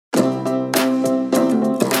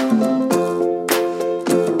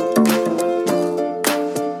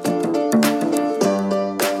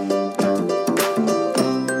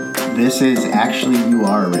This is Actually You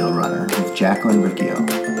Are a Real Runner with Jacqueline Riccio.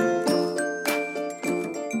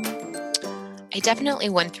 I definitely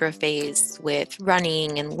went through a phase with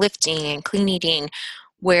running and lifting and clean eating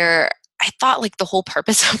where I thought like the whole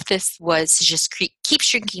purpose of this was to just keep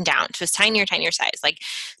shrinking down to a tinier, tinier size. Like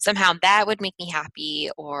somehow that would make me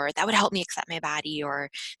happy, or that would help me accept my body,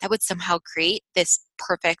 or that would somehow create this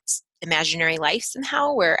perfect imaginary life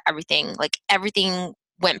somehow where everything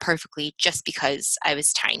went perfectly just because I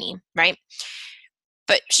was tiny, right?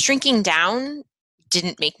 But shrinking down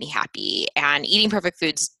didn't make me happy, and eating perfect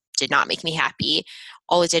foods did not make me happy.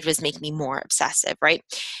 All it did was make me more obsessive, right?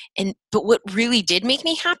 But what really did make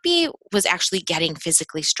me happy was actually getting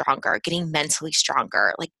physically stronger, getting mentally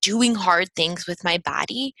stronger, like doing hard things with my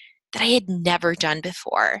body that I had never done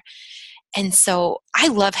before. And so I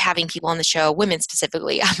love having people on the show, women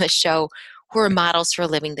specifically on the show, who are models for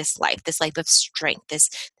living this life of strength, this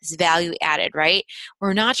value added, right?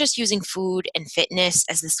 We're not just using food and fitness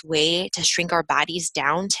as this way to shrink our bodies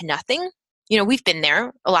down to nothing. You know, we've been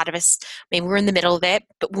there, a lot of us, maybe we're in the middle of it,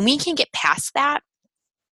 but when we can get past that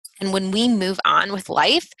and when we move on with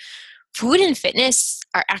life, food and fitness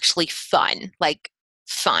are actually fun, like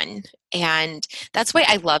fun. And that's why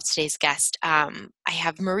I love today's guest. I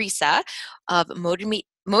have Marisa of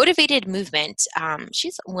Motivated Movement.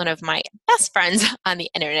 She's one of my best friends on the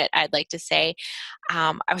internet, I'd like to say.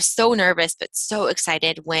 I was so nervous, but so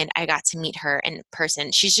excited when I got to meet her in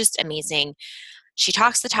person. She's just amazing. She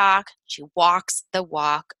talks the talk. She walks the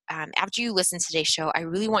walk. After you listen to today's show, I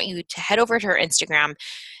really want you to head over to her Instagram.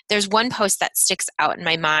 There's one post that sticks out in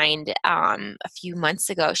my mind. A few months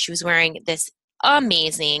ago, she was wearing this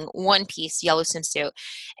amazing one-piece yellow swimsuit,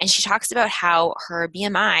 and she talks about how her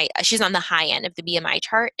BMI, she's on the high end of the BMI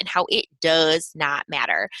chart, and how it does not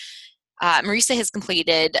matter. Marisa has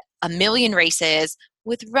completed 1 million races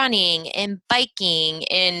with running and biking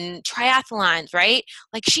and triathlons, right?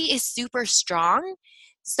 Like she is super strong.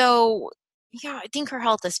 So, yeah, I think her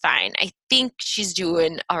health is fine. I think she's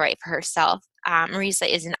doing all right for herself. Marisa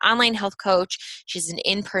is an online health coach. She's an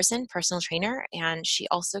in-person personal trainer, and she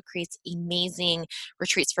also creates amazing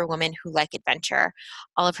retreats for women who like adventure.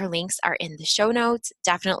 All of her links are in the show notes.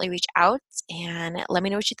 Definitely reach out and let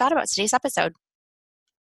me know what you thought about today's episode.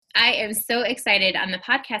 I am so excited on the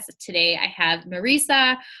podcast today. I have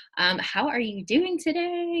Marisa. How are you doing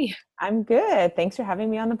today? I'm good. Thanks for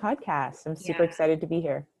having me on the podcast. I'm super excited to be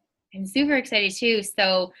here. I'm super excited too.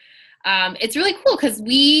 So it's really cool because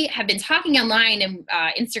we have been talking online and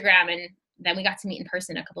Instagram, and then we got to meet in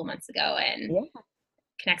person a couple months ago and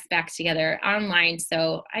connects back together online.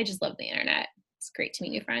 So I just love the internet. It's great to meet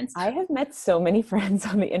new friends. I have met so many friends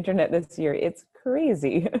on the internet this year. It's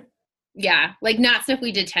crazy. Yeah, like not stuff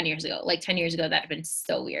we did 10 years ago. Like 10 years ago, that would have been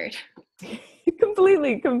so weird.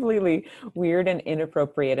 completely weird and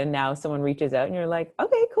inappropriate. And now someone reaches out and you're like,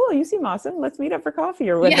 okay, cool. You seem awesome. Let's meet up for coffee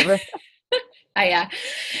or whatever. Yeah.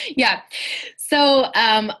 So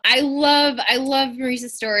I love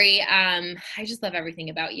Marisa's story. I just love everything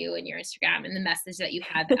about you and your Instagram and the message that you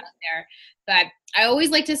have out there. But I always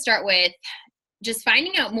like to start with just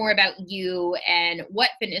finding out more about you and what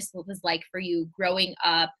fitness was like for you growing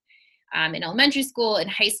up. In elementary school, in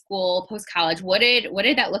high school, post-college. What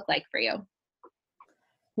did that look like for you?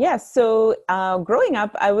 Yeah. So growing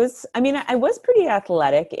up, I was pretty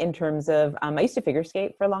athletic in terms of, I used to figure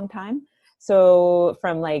skate for a long time. So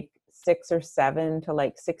from like 6 or 7 to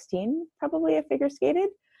like 16, probably I figure skated.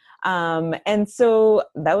 And so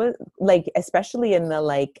that was like, especially in the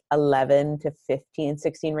like 11 to 15,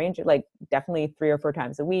 16 range, like definitely 3 or 4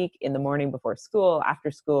 times a week, in the morning before school,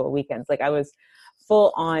 after school, weekends. Like I was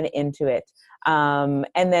full on into it. And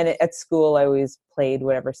then at school, I always played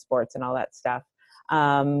whatever sports and all that stuff.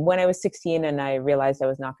 When I was 16 and I realized I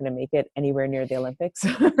was not going to make it anywhere near the Olympics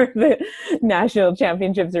or the national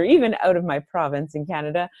championships or even out of my province in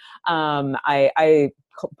Canada, I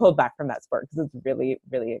pulled back from that sport because it's really,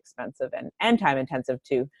 really expensive and time intensive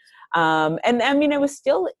too. And I mean, I was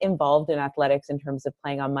still involved in athletics in terms of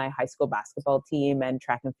playing on my high school basketball team and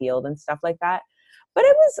track and field and stuff like that. But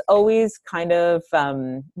I was always kind of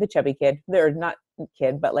the chubby kid. They're not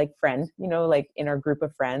kid, but like friend, you know, like in our group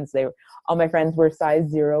of friends, all my friends were size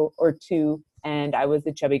 0 or 2, and I was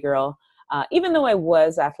the chubby girl. Even though I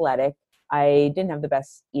was athletic, I didn't have the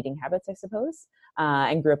best eating habits, I suppose,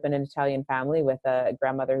 and grew up in an Italian family with a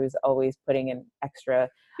grandmother who's always putting an extra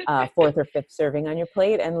 4th or 5th serving on your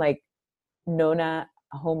plate, and like Nona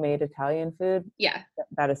homemade Italian food. Yeah.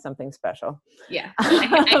 That is something special. Yeah.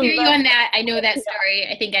 I hear you on that. I know that story.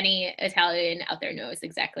 I think any Italian out there knows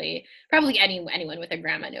exactly. Probably anyone with a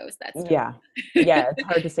grandma knows that story. Yeah. It's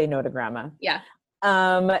hard to say no to grandma. Yeah.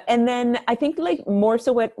 And then I think like more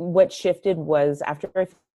so what shifted was after I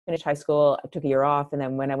finished high school, I took a year off. And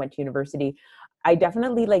then when I went to university, I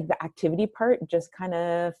definitely like the activity part just kind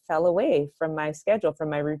of fell away from my schedule, from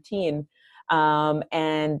my routine.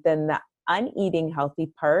 And then the uneating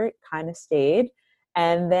healthy part kind of stayed.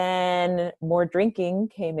 And then more drinking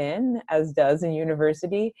came in, as does in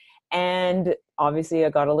university. And obviously I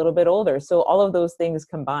got a little bit older. So all of those things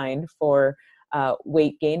combined for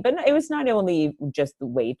weight gain, but it was not only just the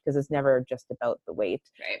weight, because it's never just about the weight.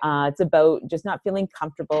 Right. It's about just not feeling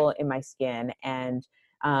comfortable in my skin, and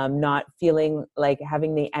not feeling like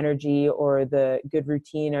having the energy or the good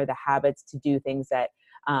routine or the habits to do things that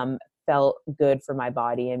felt good for my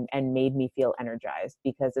body and made me feel energized,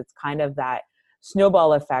 because it's kind of that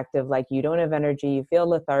snowball effect of like, you don't have energy, you feel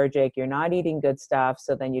lethargic, you're not eating good stuff,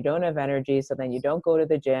 so then you don't have energy, so then you don't go to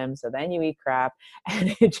the gym, so then you eat crap,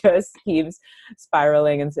 and it just keeps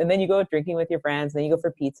spiraling. And then you go drinking with your friends, then you go for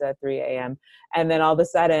pizza at 3 a.m. and then all of a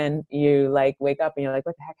sudden you like wake up and you're like,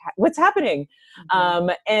 what the heck, what's happening?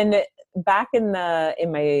 And back in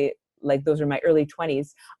my, like, those are my early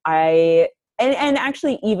 20s, and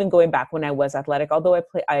actually even going back when I was athletic, although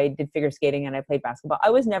I did figure skating and I played basketball,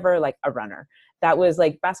 I was never like a runner. That was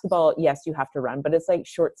like basketball. Yes, you have to run, but it's like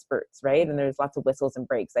short spurts, right? And there's lots of whistles and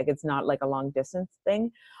breaks. Like, it's not like a long distance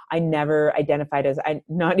thing. I never identified as,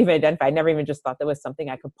 not even identified, I never even just thought that was something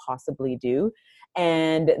I could possibly do.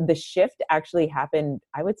 And the shift actually happened,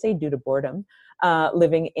 I would say, due to boredom.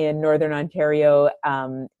 Living in Northern Ontario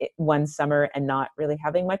one summer and not really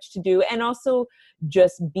having much to do. And also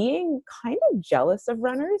just being kind of jealous of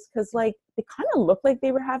runners, because like they kind of looked like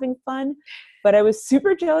they were having fun, but I was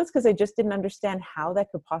super jealous because I just didn't understand how that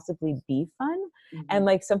could possibly be fun. And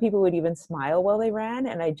like some people would even smile while they ran,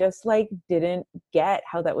 and I just like didn't get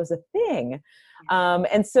how that was a thing.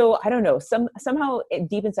 And so I don't know, somehow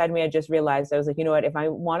deep inside me, I just realized, I was like, you know what, if I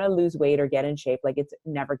want to lose weight or get in shape, like, it's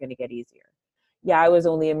never going to get easier. Yeah, I was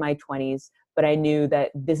only in my 20s, but I knew that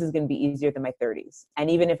this is going to be easier than my 30s. And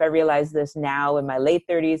even if I realize this now in my late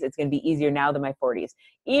 30s, it's going to be easier now than my 40s.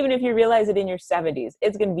 Even if you realize it in your 70s,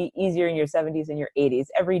 it's going to be easier in your 70s and your 80s.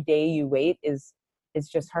 Every day you wait is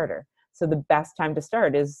just harder. So the best time to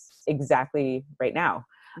start is exactly right now.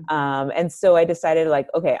 And so I decided, like,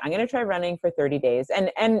 okay, I'm going to try running for 30 days. And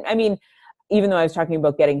I mean, even though I was talking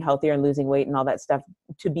about getting healthier and losing weight and all that stuff,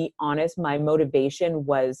 to be honest, my motivation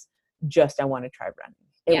was just, I want to try running.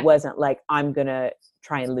 It wasn't like, I'm going to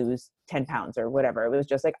try and lose 10 pounds or whatever. It was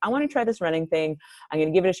just like, I want to try this running thing. I'm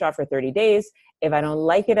going to give it a shot for 30 days. If I don't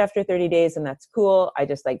like it after 30 days, then that's cool. I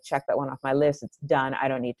just like check that one off my list. It's done. I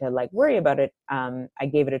don't need to like worry about it. I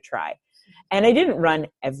gave it a try. And I didn't run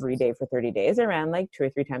every day for 30 days. I ran like 2 or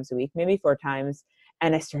 3 times a week, maybe 4 times.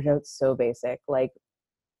 And I started out so basic, like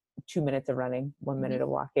 2 minutes of running, 1 minute of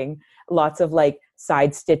walking, lots of like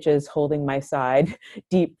side stitches, holding my side,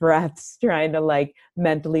 deep breaths, trying to like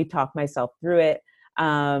mentally talk myself through it.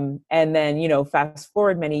 And then, you know, fast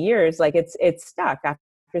forward many years, like it's stuck.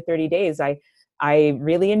 After 30 days, I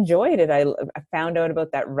really enjoyed it. I found out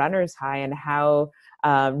about that runner's high and how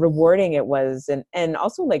rewarding it was, and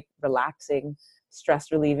also like relaxing,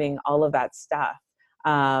 stress relieving, all of that stuff.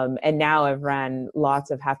 And now I've run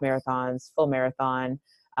lots of half marathons, full marathon,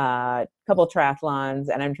 couple triathlons,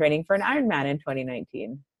 and I'm training for an Ironman in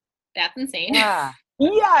 2019. That's insane. Yeah.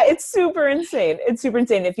 Yeah, it's super insane. It's super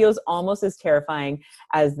insane. It feels almost as terrifying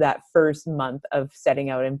as that first month of setting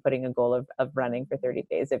out and putting a goal of running for 30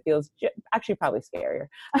 days. It feels actually probably scarier.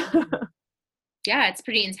 Yeah, it's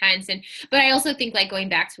pretty intense. But I also think, like, going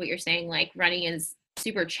back to what you're saying, like, running is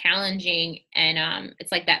super challenging, and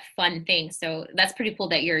it's like that fun thing. So that's pretty cool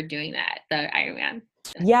that you're doing that, the Ironman.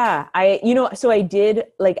 Yeah, so I did,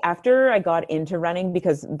 like, after I got into running,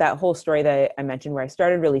 because that whole story that I mentioned where I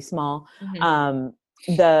started really small,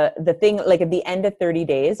 the thing, like at the end of 30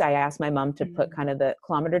 days, I asked my mom to put kind of the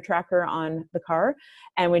kilometer tracker on the car.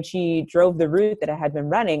 And when she drove the route that I had been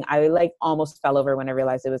running, I like almost fell over when I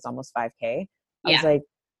realized it was almost 5K. I was like,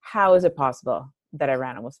 how is it possible that I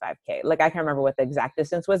ran almost 5K? Like, I can't remember what the exact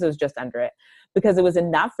distance was. It was just under it, because it was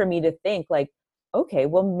enough for me to think like, okay,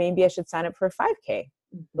 well, maybe I should sign up for a 5K.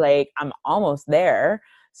 Like, I'm almost there.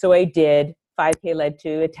 So I did. 5K led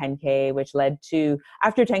to a 10K, which led to,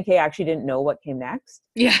 after 10K, I actually didn't know what came next.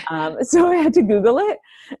 So I had to Google it.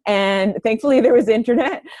 And thankfully there was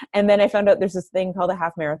internet. And then I found out there's this thing called a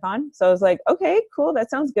half marathon. So I was like, okay, cool.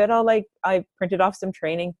 That sounds good. I printed off some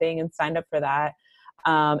training thing and signed up for that.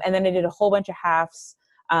 And then I did a whole bunch of halves,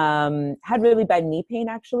 had really bad knee pain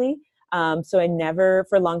actually. So I never,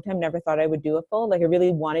 for a long time, never thought I would do a full. Like, I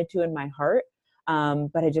really wanted to in my heart.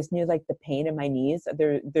 But I just knew, like, the pain in my knees,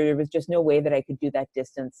 there was just no way that I could do that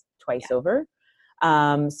distance twice over.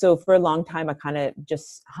 So for a long time, I kind of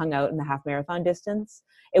just hung out in the half marathon distance.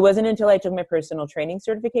 It wasn't until I took my personal training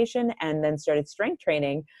certification and then started strength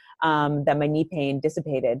training that my knee pain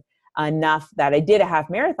dissipated enough that I did a half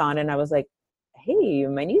marathon, and I was like, hey,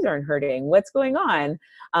 my knees aren't hurting. What's going on?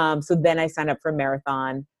 So then I signed up for a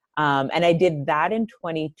marathon. And I did that in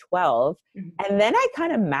 2012. And then I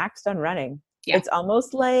kind of maxed on running. Yeah. It's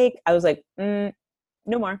almost like I was like, no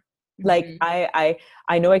more. Like I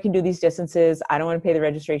know I can do these distances. I don't want to pay the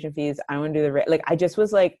registration fees. I don't want to do like, I just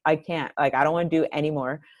was like, I can't, like, I don't want to do any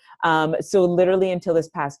more. So literally until this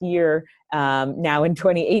past year, now in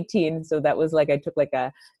 2018, so that was like, I took like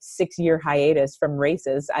a 6-year hiatus from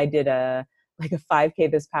races. I did a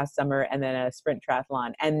 5K this past summer and then a sprint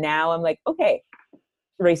triathlon. And now I'm like, okay,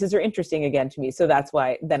 races are interesting again to me. So that's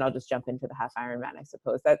why then I'll just jump into the half Ironman, I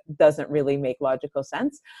suppose. That doesn't really make logical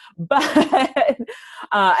sense. But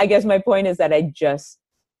I guess my point is that I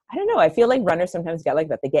don't know. I feel like runners sometimes get like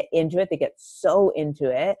that. They get into it. They get so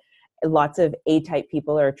into it. Lots of A-type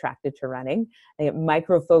people are attracted to running. They get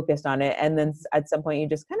micro-focused on it. And then at some point you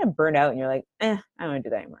just kind of burn out and you're like, I don't want to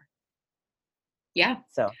do that anymore. Yeah.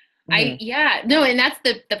 So. No, and that's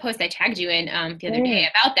the post I tagged you in the other day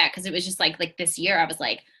about that, because it was just like this year I was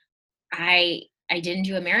like, I didn't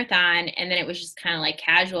do a marathon, and then it was just kind of like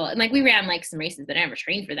casual, and like we ran like some races, but I never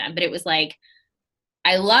trained for them. But it was like,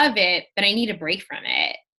 I love it, but I need a break from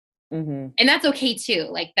it, and that's okay too.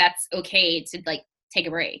 Like that's okay to like take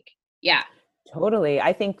a break. Yeah. Totally.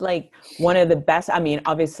 I think like one of the best, I mean,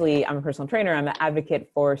 obviously I'm a personal trainer. I'm an advocate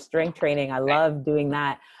for strength training. I love doing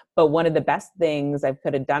that. But one of the best things I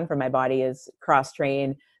could have done for my body is cross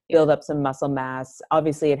train, build up some muscle mass.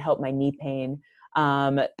 Obviously it helped my knee pain.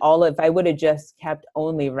 If I would have just kept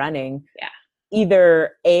only running,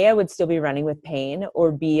 either A, I would still be running with pain,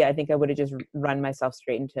 or B, I think I would have just run myself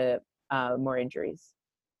straight into more injuries.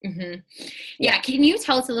 Yeah. Can you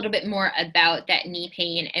tell us a little bit more about that knee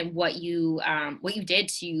pain and what you did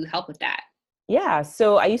to help with that? Yeah.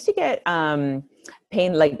 So I used to get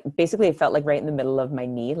pain, like basically it felt like right in the middle of my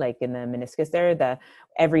knee, like in the meniscus there,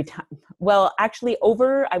 every time. Well, actually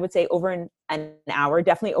I would say over an hour,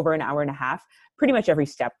 definitely over an hour and a half, pretty much every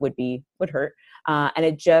step would hurt.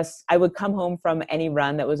 And I would come home from any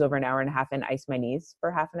run that was over an hour and a half and ice my knees for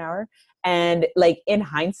half an hour. And like in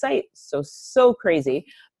hindsight, so crazy.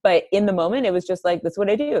 But in the moment, it was just like, that's what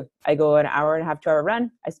I do. I go an hour and a half, 2-hour run.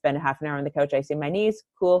 I spend a half an hour on the couch, icing my knees.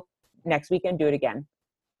 Cool. Next weekend, do it again.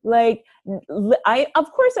 Like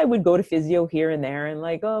of course I would go to physio here and there and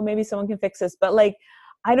like, oh, maybe someone can fix this. But like,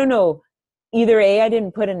 I don't know, either A, I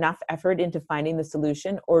didn't put enough effort into finding the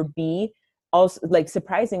solution, or B, also like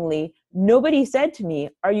surprisingly, nobody said to me,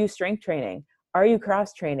 are you strength training? Are you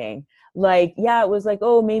cross training? Like, yeah, it was like,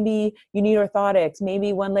 oh, maybe you need orthotics.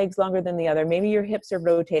 Maybe one leg's longer than the other. Maybe your hips are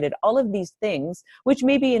rotated. All of these things, which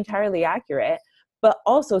may be entirely accurate, but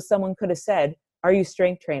also someone could have said, are you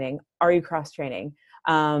strength training? Are you cross training?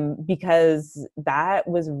 Because that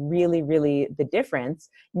was really, really the difference.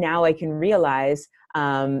 Now I can realize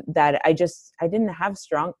that I didn't have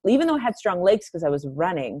even though I had strong legs because I was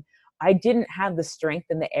running, I didn't have the strength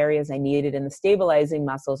in the areas I needed and the stabilizing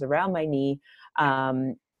muscles around my knee.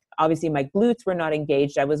 Obviously my glutes were not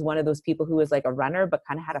engaged. I was one of those people who was like a runner, but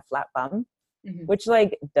kind of had a flat bum. Which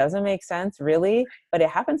like doesn't make sense really, but it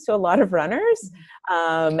happens to a lot of runners.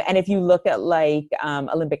 And if you look at like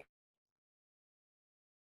Olympic,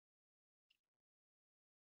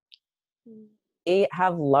 they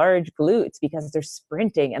have large glutes because they're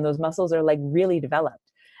sprinting and those muscles are like really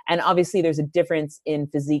developed. And obviously there's a difference in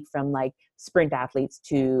physique from like sprint athletes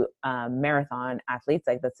to marathon athletes.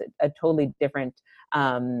 Like that's a totally different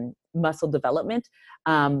muscle development.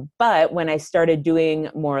 But when I started doing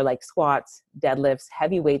more like squats, deadlifts,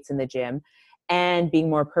 heavy weights in the gym, and being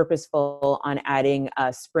more purposeful on adding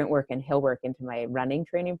sprint work and hill work into my running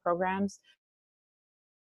training programs,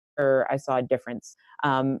 I saw a difference.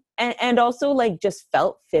 And also like just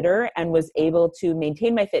felt fitter and was able to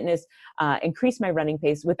maintain my fitness, increase my running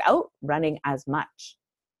pace without running as much.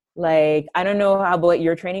 Like, I don't know what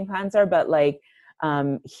your training plans are, but like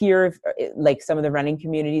here, like some of the running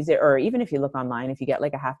communities, or even if you look online, if you get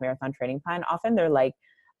like a half marathon training plan, often they're like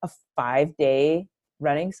a 5-day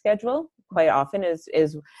running schedule. Quite often is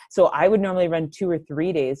so I would normally run 2 or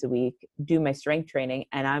 3 days a week, do my strength training,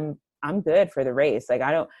 and I'm good for the race. Like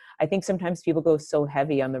I think sometimes people go so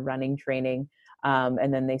heavy on the running training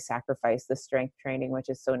and then they sacrifice the strength training, which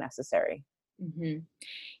is so necessary.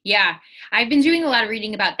 Yeah, I've been doing a lot of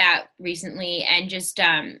reading about that recently, and just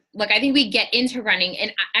look, I think we get into running,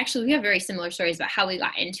 and actually we have very similar stories about how we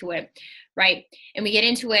got into it. right? And we get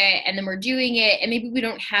into it and then we're doing it and maybe we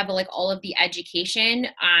don't have like all of the education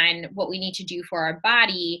on what we need to do for our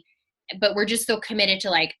body, but we're just so committed to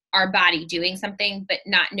like our body doing something, but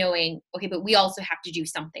not knowing, okay, but we also have to do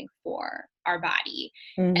something for our body.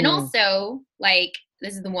 And also like,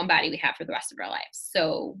 this is the one body we have for the rest of our lives.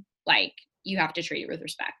 So like, you have to treat it with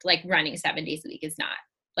respect. Like running 7 days a week is not,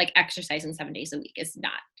 like exercising 7 days a week is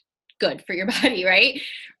not good for your body, right?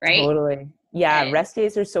 Right. Totally. Yeah. And rest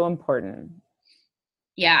days are so important.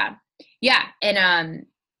 yeah. Yeah. And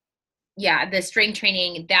yeah, the strength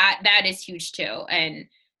training, that is huge too. And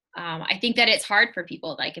I think that it's hard for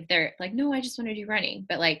people, like if they're like, no, I just want to do running,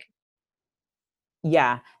 but like,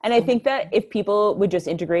 Yeah. And I think that if people would just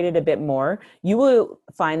integrate it a bit more, you will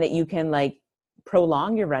find that you can like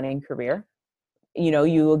prolong your running career. You know,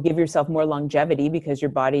 you will give yourself more longevity because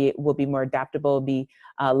your body will be more adaptable, be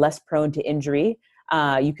less prone to injury.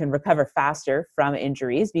 You can recover faster from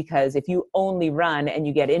injuries because if you only run and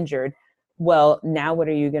you get injured, well, now what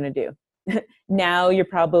are you going to do? Now you're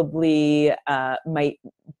probably might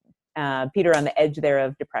Peter on the edge there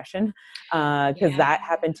of depression because that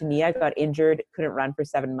happened to me. I got injured, couldn't run for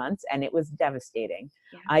 7 months, and it was devastating.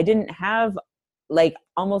 Yeah. I didn't have like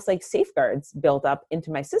almost like safeguards built up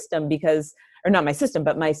into my system because, or not my system,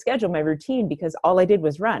 but my schedule, my routine, because all I did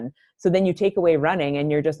was run. So then you take away running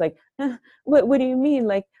and you're just like, what do you mean?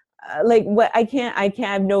 Like what I can't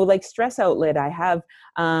have no like stress outlet. I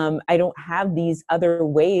don't have these other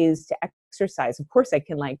ways to exercise. Of course I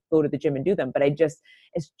can like go to the gym and do them, but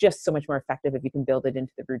it's just so much more effective if you can build it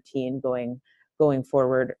into the routine going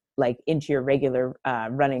forward, like into your regular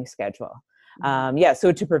running schedule.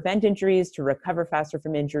 So to prevent injuries, to recover faster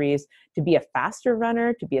from injuries, to be a faster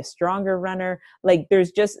runner, to be a stronger runner, like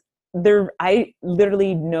I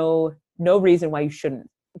literally know no reason why you shouldn't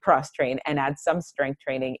cross train and add some strength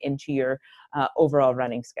training into your overall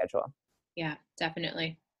running schedule. Yeah,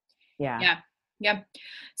 definitely. Yeah. Yeah.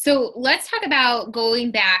 So let's talk about going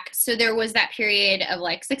back. So there was that period of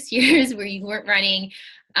like 6 years where you weren't running.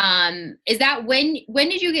 Is that when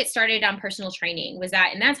did you get started on personal training? Was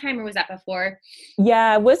that in that time or was that before?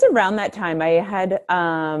 Yeah, it was around that time. I had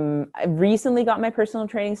I recently got my personal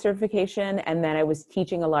training certification, and then I was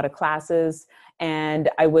teaching a lot of classes, and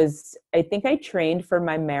I think I trained for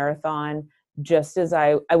my marathon just as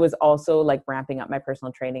I was also like ramping up my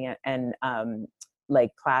personal training and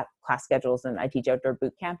like class schedules, and I teach outdoor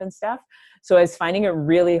boot camp and stuff. So I was finding it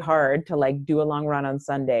really hard to like do a long run on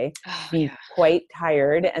Sunday, be quite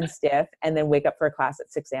tired and stiff, and then wake up for a class at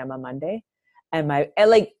 6 a.m. on Monday. And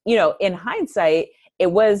like, you know, in hindsight, it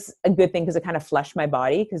was a good thing because it kind of flushed my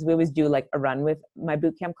body because we always do like a run with my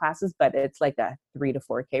boot camp classes, but it's like a 3 to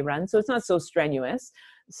 4K run. So it's not so strenuous,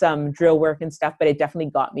 some drill work and stuff, but it definitely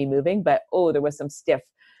got me moving. But, there was some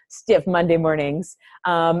stiff Monday mornings.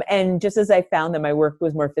 And just as I found that my work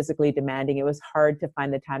was more physically demanding, it was hard to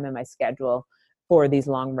find the time in my schedule for these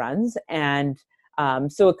long runs. And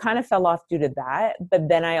so it kind of fell off due to that. But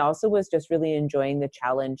then I also was just really enjoying the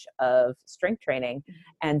challenge of strength training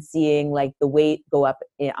and seeing like the weight go up,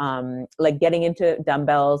 like getting into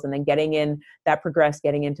dumbbells and then getting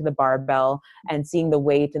into the barbell and seeing the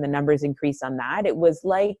weight and the numbers increase on that.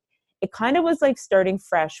 It kind of was like starting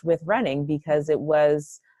fresh with running because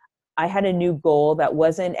I had a new goal that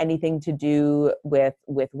wasn't anything to do with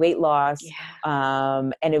weight loss.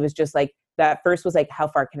 And it was just like, that first was like, how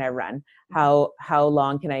far can I run? How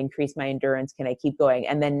long can I increase my endurance? Can I keep going?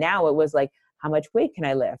 And then now it was like, how much weight can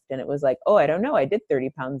I lift? And it was like, I don't know. I did 30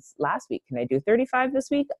 pounds last week. Can I do 35 this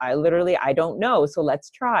week? I don't know. So let's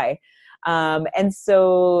try. And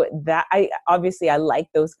so that I like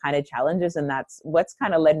those kind of challenges. And that's what's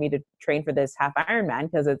kind of led me to train for this half Ironman.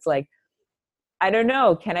 Cause it's like, I don't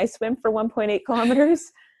know. Can I swim for 1.8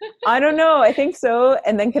 kilometers? I don't know. I think so.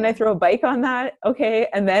 And then can I throw a bike on that? Okay.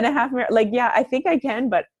 And then a half marathon. Like, yeah, I think I can,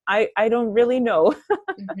 but I don't really know.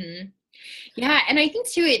 Mm-hmm. Yeah. And I think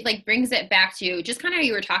too, it like brings it back to just kind of how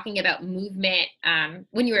you were talking about movement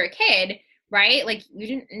when you were a kid, right? Like you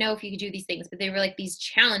didn't know if you could do these things, but they were like these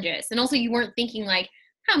challenges. And also you weren't thinking like,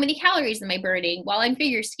 how many calories am I burning while I'm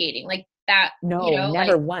figure skating? Like that, no,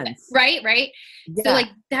 never once. Right. Yeah. So like,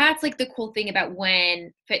 that's like the cool thing about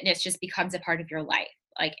when fitness just becomes a part of your life,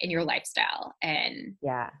 like in your lifestyle. And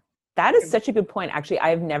yeah, that is such a good point. Actually,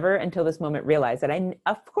 I've never until this moment realized that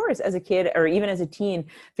of course, as a kid or even as a teen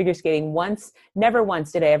figure skating never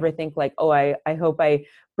once did I ever think like, I hope I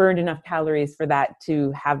burned enough calories for that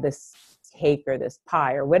to have this cake or this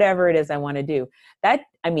pie or whatever it is I want to do. That,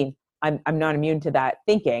 I mean, I'm not immune to that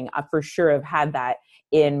thinking. I for sure have had that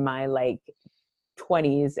in my like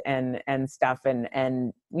 20s and stuff. And,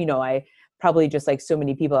 I probably just like so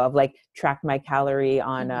many people have like tracked my calorie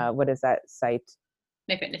on, what is that site?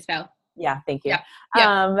 MyFitnessPal. Yeah, thank you.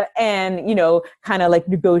 Yeah. And, you know, kind of like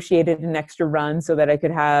negotiated an extra run so that I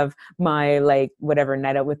could have my like whatever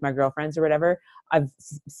night out with my girlfriends or whatever. I've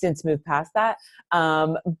since moved past that.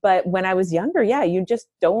 But when I was younger, yeah, you just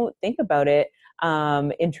don't think about it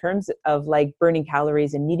in terms of like burning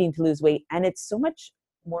calories and needing to lose weight. And it's so much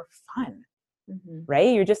more fun,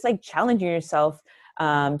 right? You're just like challenging yourself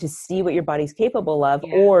to see what your body's capable of,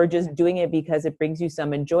 or just doing it because it brings you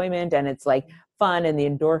some enjoyment and it's like fun and the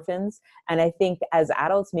endorphins. And I think as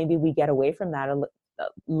adults, maybe we get away from that a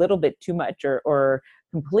little bit too much or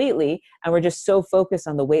completely. And we're just so focused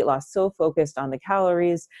on the weight loss, so focused on the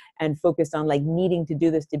calories and focused on like needing to do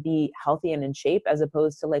this to be healthy and in shape, as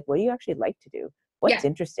opposed to like, what do you actually like to do? What's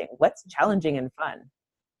interesting? What's challenging and fun?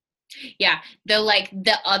 Yeah.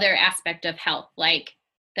 The other aspect of health, like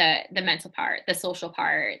the mental part, the social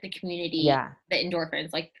part, the community, the endorphins,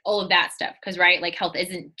 like all of that stuff. Cause right. Like health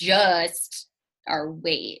isn't just our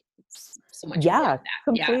weight. It's so much more than that.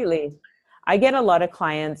 Completely. I get a lot of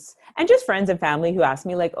clients and just friends and family who ask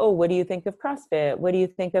me like, oh, what do you think of CrossFit? What do you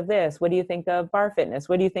think of this? What do you think of bar fitness?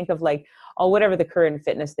 What do you think of like, oh, whatever the current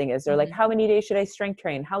fitness thing is? They're like, how many days should I strength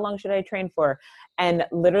train? How long should I train for? And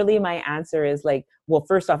literally my answer is like, well,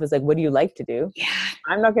 first off is like, what do you like to do? Yeah.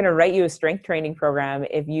 I'm not going to write you a strength training program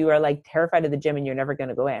if you are like terrified of the gym and you're never going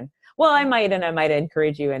to go in. Well, I might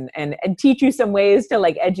encourage you and teach you some ways to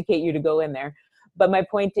like educate you to go in there. But my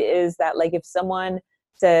point is that like if someone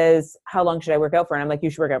says, how long should I work out for? And I'm like,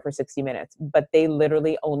 you should work out for 60 minutes, but they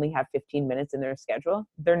literally only have 15 minutes in their schedule.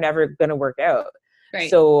 They're never going to work out. Right.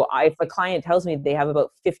 So if a client tells me they have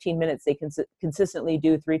about 15 minutes they can consistently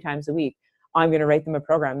do 3 times a week, I'm going to write them a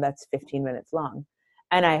program that's 15 minutes long.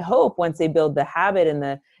 And I hope once they build the habit and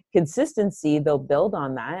the consistency, they'll build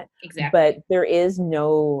on that. Exactly. But there is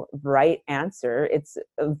no right answer. It's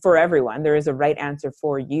for everyone. There is a right answer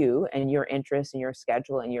for you and your interests and your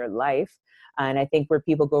schedule and your life. And I think where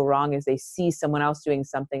people go wrong is they see someone else doing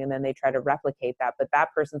something and then they try to replicate that. But that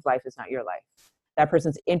person's life is not your life. That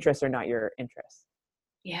person's interests are not your interests.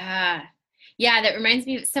 Yeah. Yeah. That reminds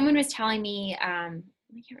me, someone was telling me,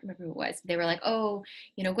 I can't remember who it was. They were like, oh,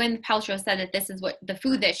 you know, Gwyneth Paltrow said that this is what the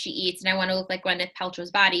food that she eats. And I want to look like Gwyneth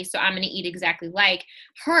Paltrow's body. So I'm going to eat exactly like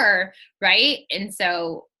her. Right. And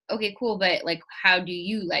so, okay, cool. But like, how do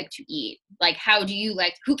you like to eat? Like, how do you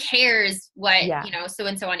like, who cares what, you know,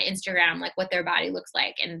 so-and-so on Instagram, like what their body looks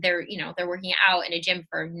like. And they're, you know, they're working out in a gym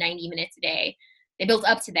for 90 minutes a day. They built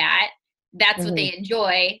up to that. That's what they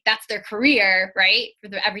enjoy. That's their career, right? For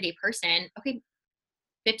the everyday person. Okay.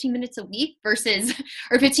 15 minutes a week versus,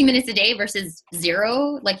 or 15 minutes a day versus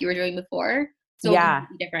 0, like you were doing before. So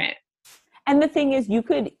different. And the thing is, you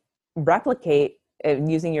could replicate,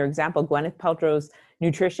 using your example, Gwyneth Paltrow's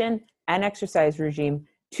nutrition and exercise regime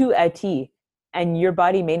to a T. And your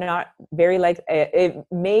body may not it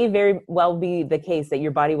may very well be the case that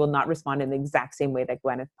your body will not respond in the exact same way that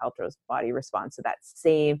Gwyneth Paltrow's body responds to that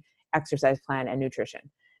same exercise plan and nutrition,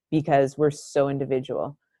 because we're so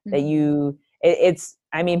individual that it's,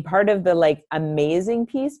 I mean, part of the like amazing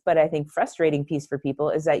piece, but I think frustrating piece for people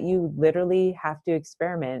is that you literally have to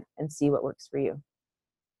experiment and see what works for you.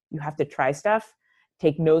 You have to try stuff,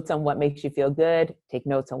 take notes on what makes you feel good, take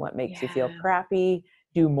notes on what makes you feel crappy,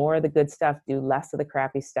 do more of the good stuff, do less of the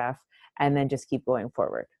crappy stuff, and then just keep going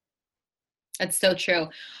forward. That's so true.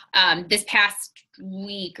 This past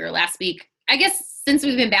week or last week, I guess since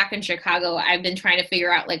we've been back in Chicago, I've been trying to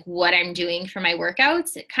figure out like what I'm doing for my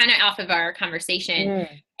workouts, kind of off of our conversation.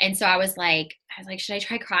 And so I was like, should I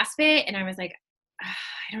try CrossFit? And I was like,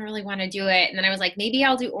 I don't really want to do it. And then I was like, maybe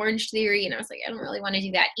I'll do Orange Theory. And I was like, I don't really want to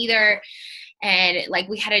do that either. And like,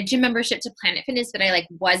 we had a gym membership to Planet Fitness, but I like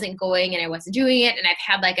wasn't going and I wasn't doing it. And I've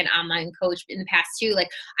had like an online coach in the past too. Like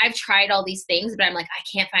I've tried all these things, but I'm like, I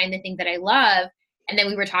can't find the thing that I love. And then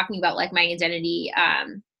we were talking about like my identity,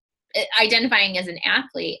 identifying as an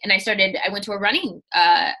athlete. And I went to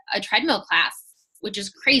a treadmill class, which is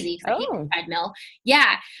crazy because I hate the treadmill.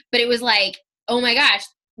 Yeah. But it was like, oh my gosh,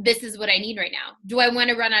 this is what I need right now. Do I want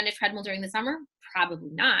to run on a treadmill during the summer?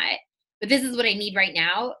 Probably not. But this is what I need right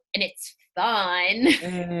now. And it's fun.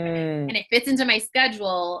 And it fits into my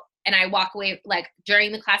schedule. And I walk away, like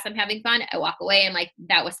during the class I'm having fun, I walk away and like,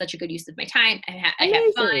 that was such a good use of my time. I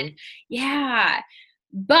had fun. Yeah.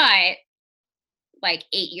 But like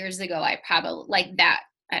 8 years ago, I probably like that.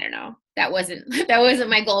 I don't know. That wasn't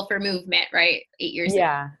my goal for movement, right? 8 years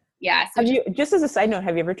ago. Yeah. So just as a side note,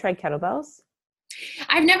 have you ever tried kettlebells?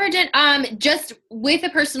 I've never done, just with a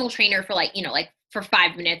personal trainer for like, you know, like for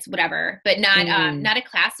 5 minutes, whatever, but not a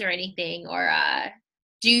class or anything. Or,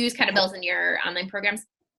 do you use kettlebells in your online programs?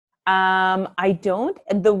 I don't.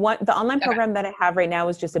 The online Okay. program that I have right now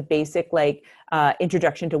is just a basic like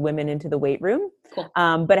introduction to women into the weight room. Cool.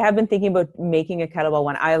 But I have been thinking about making a kettlebell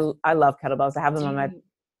one. I love kettlebells. I have them on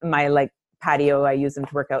my like patio. I use them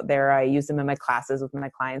to work out there. I use them in my classes with my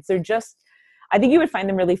clients. They're just, I think you would find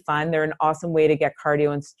them really fun. They're an awesome way to get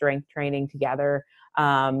cardio and strength training together.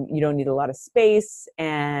 You don't need a lot of space,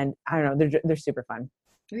 and I don't know, they're super fun.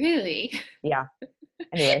 Really? Yeah.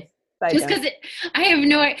 Anyways. Just because I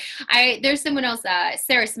have there's someone else,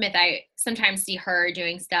 Sarah Smith, I sometimes see her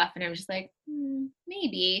doing stuff and I'm just like,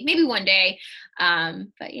 maybe one day.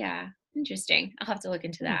 But yeah, interesting. I'll have to look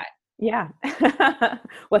into that. Yeah.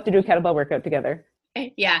 We'll have to do a kettlebell workout together.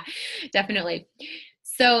 Yeah, definitely.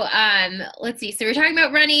 So let's see. So we're talking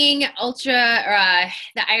about running, ultra,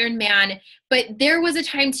 the Ironman, but there was a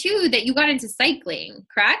time too that you got into cycling,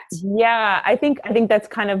 correct? Yeah, I think that's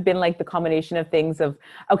kind of been like the combination of things of,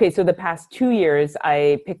 okay, so the past 2 years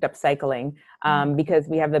I picked up cycling because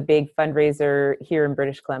we have a big fundraiser here in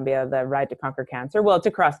British Columbia, the Ride to Conquer Cancer. Well, it's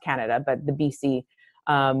across Canada, but the BC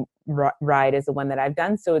ride is the one that I've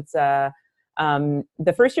done. So it's the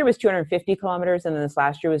first year was 250 kilometers, and then this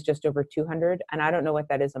last year was just over 200. And I don't know what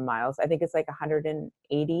that is in miles. I think it's like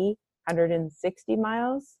 160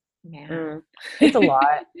 miles. Yeah. It's a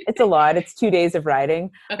lot. It's a lot. It's 2 days of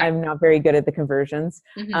riding. Okay. I'm not very good at the conversions,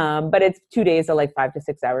 Mm-hmm. but it's 2 days of like 5 to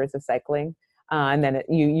 6 hours of cycling. And then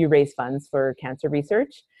you raise funds for cancer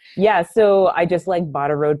research. Yeah. So I just like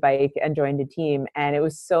bought a road bike and joined a team, and it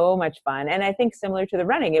was so much fun. And I think similar to the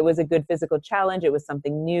running, it was a good physical challenge. It was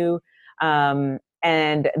something new.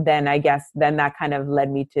 And then I guess then that kind of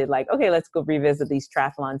led me to like, okay, let's go revisit these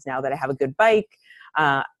triathlons now that I have a good bike.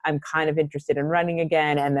 I'm kind of interested in running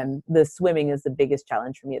again. And then the swimming is the biggest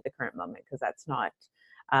challenge for me at the current moment, because that's not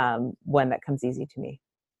one that comes easy to me.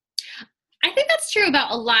 I think that's true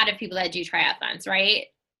about a lot of people that do triathlons, right?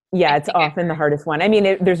 Yeah, it's often the hardest one. I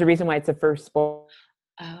mean, there's a reason why it's a first sport.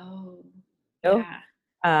 Oh, yeah.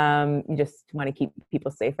 You just want to keep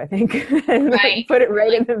people safe, I think. Right. Put it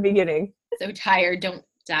right in the beginning. So tired, don't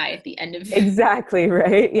die at the end of it. Exactly,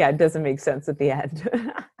 right? Yeah, it doesn't make sense at the end.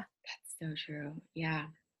 That's so true. Yeah.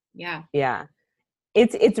 Yeah. Yeah.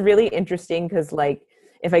 It's really interesting because like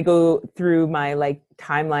if I go through my like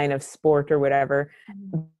timeline of sport or whatever,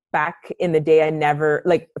 back in the day, I never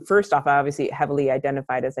like, first off, I obviously heavily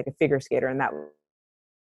identified as like a figure skater, and that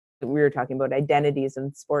we were talking about identities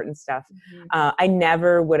and sport and stuff. I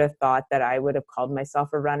never would have thought that I would have called myself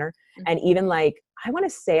a runner. And even like, I want to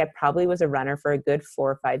say I probably was a runner for a good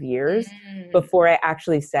 4 or 5 years before I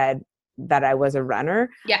actually said that I was a runner.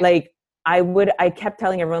 Yeah. Like I kept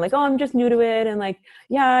telling everyone like, oh, I'm just new to it. And like,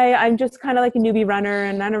 yeah, I'm just kind of like a newbie runner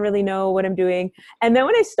and I don't really know what I'm doing. And then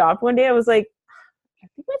when I stopped one day, I was like, I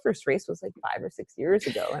think my first race was like 5 or 6 years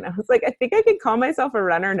ago. And I was like, I think I could call myself a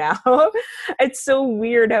runner now. It's so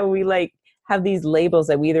weird how we like have these labels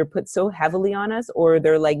that we either put so heavily on us, or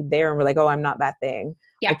they're like there and we're like, oh, I'm not that thing.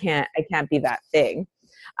 Yeah. I can't be that thing.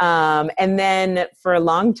 And then for a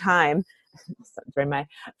long time, I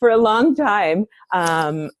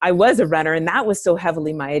was a runner, and that was so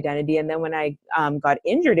heavily my identity. And then when I got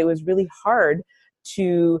injured, it was really hard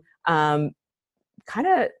to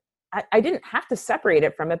I didn't have to separate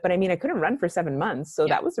it from it, but I mean, I couldn't run for 7 months. So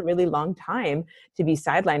that was a really long time to be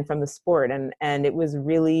sidelined from the sport. And it was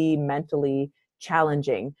really mentally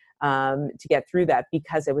challenging to get through that,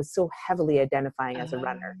 because it was so heavily identifying as a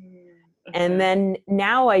runner. And then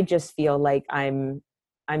now I just feel like I'm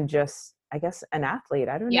just, I guess, an athlete.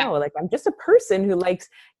 I don't know. Like I'm just a person who likes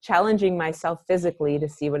challenging myself physically to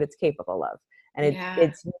see what it's capable of. And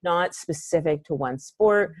it's not specific to one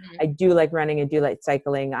sport. I do like running. I do like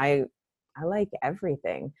cycling. I like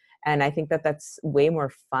everything. And I think that that's way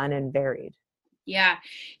more fun and varied. Yeah.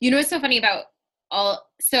 You know, what's so funny about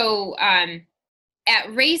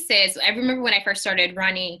at races, I remember when I first started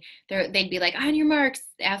running, they'd be like, on your marks,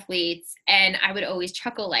 athletes. And I would always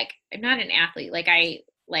chuckle, like, I'm not an athlete.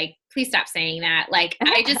 Please stop saying that. Like,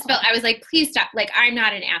 I just felt, I was like, please stop. Like, I'm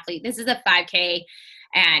not an athlete. This is a 5K.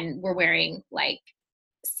 And we're wearing like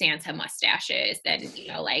Santa mustaches and, you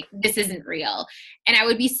know, like this isn't real. And I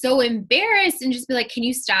would be so embarrassed and just be like, can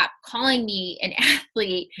you stop calling me an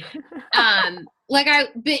athlete? But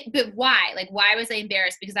why? Like, why was I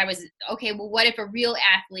embarrassed? Because I was, okay, well, what if a real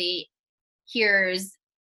athlete hears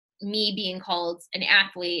me being called an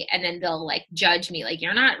athlete and then they'll like judge me, like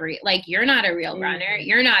you're not a real runner,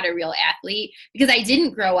 you're not a real athlete, because I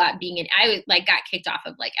didn't grow up being I like got kicked off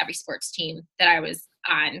of like every sports team that I was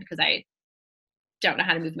on because I don't know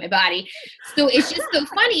how to move my body. So it's just so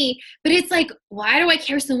funny, but it's like, why do I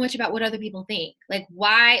care so much about what other people think? Like,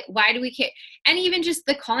 why do we care? And even just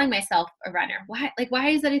the calling myself a runner, why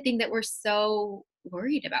is that a thing that we're so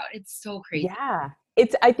worried about? It's so crazy. Yeah.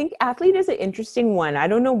 I think athlete is an interesting one. I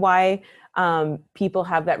don't know why people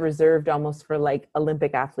have that reserved almost for like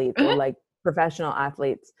Olympic athletes or like professional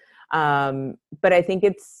athletes. But I think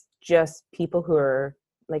it's just people who are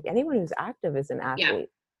like, anyone who's active is an athlete,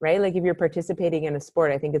 right? Like if you're participating in a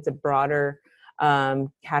sport, I think it's a broader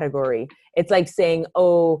category. It's like saying,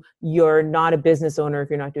 oh, you're not a business owner if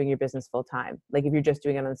you're not doing your business full time. Like if you're just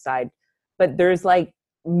doing it on the side. But there's like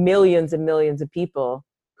millions and millions of people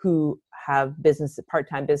who have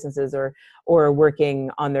part-time businesses or working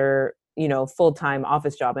on their, full-time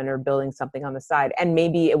office job and are building something on the side. And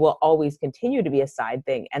maybe it will always continue to be a side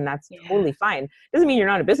thing. And that's totally fine. Doesn't mean you're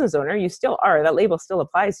not a business owner. You still are. That label still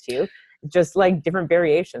applies to you, just like different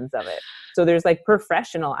variations of it. So there's like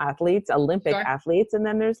professional athletes, Olympic athletes, and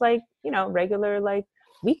then there's like, regular like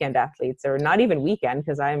weekend athletes, or not even weekend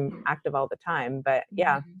because I'm active all the time. But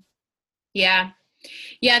yeah. Yeah.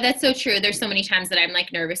 Yeah, that's so true. There's so many times that I'm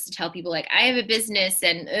like nervous to tell people like I have a business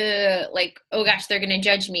and like, oh gosh, they're going to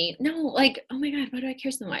judge me. No, like, oh my God, why do I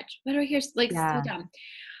care so much? Why do I care? Like so dumb.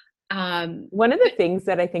 One of the things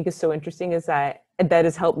that I think is so interesting is that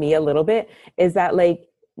has helped me a little bit is that like,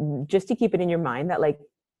 just to keep it in your mind that like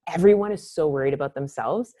everyone is so worried about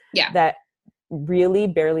themselves that really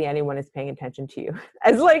barely anyone is paying attention to you.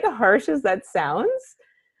 As like harsh as that sounds,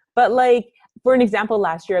 but like, for an example,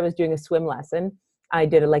 last year I was doing a swim lesson. I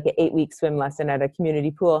did like an 8-week swim lesson at a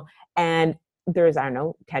community pool, and there's,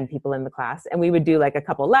 10 people in the class, and we would do like a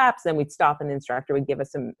couple laps and we'd stop and the instructor would give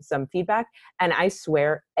us some feedback. And I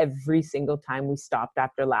swear every single time we stopped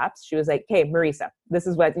after laps, she was like, "Hey, Marisa, this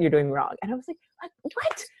is what you're doing wrong." And I was like,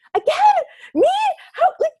 what? Again? Me? How?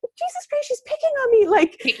 Like, Jesus Christ, she's picking on me.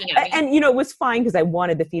 Like, picking on me. And it was fine because I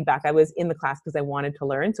wanted the feedback. I was in the class because I wanted to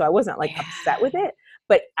learn. So I wasn't like upset with it,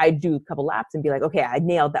 but I'd do a couple laps and be like, okay, I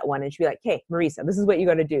nailed that one. And she'd be like, "Hey, Marisa, this is what you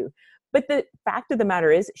got to do." But the fact of the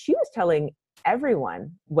matter is she was telling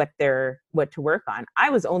everyone what to work on. I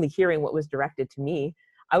was only hearing what was directed to me.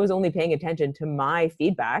 I was only paying attention to my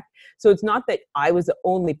feedback. So it's not that I was the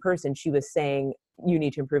only person she was saying, you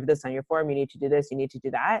need to improve this on your form, you need to do this, you need to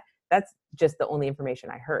do that. That's just the only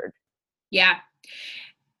information I heard. Yeah.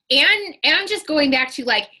 And I'm just going back to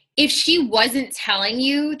like, if she wasn't telling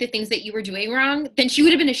you the things that you were doing wrong, then she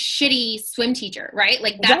would have been a shitty swim teacher, right?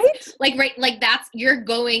 Like that's that's, you're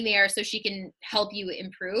going there so she can help you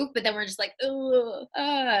improve. But then we're just like,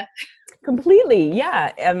 Completely.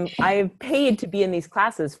 Yeah. I've paid to be in these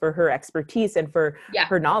classes for her expertise and for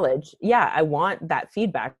her knowledge. Yeah. I want that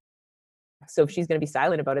feedback. So if she's going to be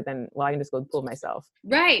silent about it, then I can just go pull myself.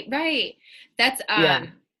 Right. That's, I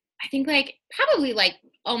think like probably like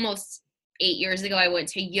almost 8 years ago, I went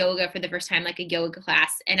to yoga for the first time, like a yoga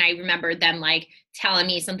class. And I remember them like telling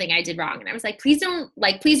me something I did wrong. And I was like, please don't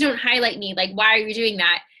highlight me. Like, why are you doing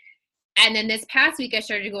that? And then this past week I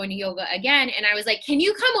started going to yoga again. And I was like, can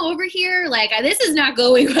you come over here? Like, this is not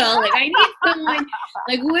going well. Like, I need someone,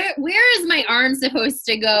 like, where is my arm supposed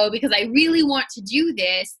to go? Because I really want to do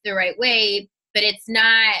this the right way, but it's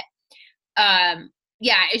not,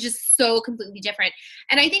 it's just so completely different.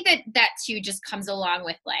 And I think that too just comes along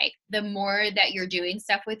with like, the more that you're doing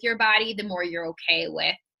stuff with your body, the more you're okay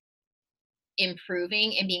with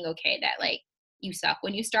improving and being okay that like you suck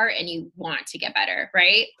when you start and you want to get better,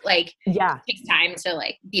 right? Like, it takes time to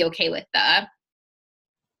like be okay with the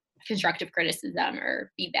constructive criticism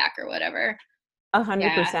or feedback or whatever.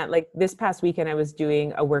 100%. Like this past weekend, I was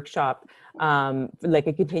doing a workshop, like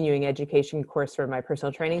a continuing education course for my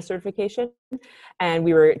personal training certification. And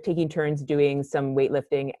we were taking turns doing some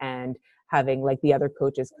weightlifting and having like the other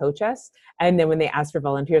coaches coach us. And then when they asked for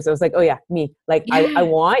volunteers, I was like, oh yeah, me. Like, I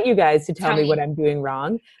want you guys to tell me what I'm doing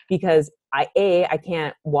wrong, because I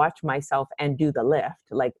can't watch myself and do the lift,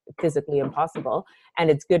 like physically impossible. And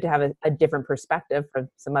it's good to have a different perspective from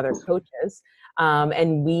some other coaches.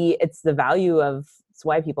 And it's the value of, it's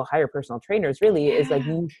why people hire personal trainers really is like,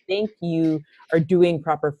 you think you are doing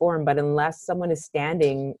proper form, but unless someone is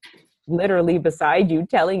standing literally beside you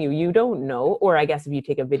telling you don't know, or I guess if you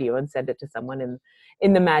take a video and send it to someone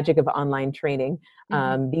in the magic of online training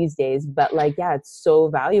these days, but like, it's so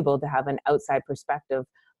valuable to have an outside perspective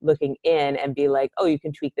looking in and be like, oh, you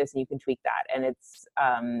can tweak this and you can tweak that. And it's,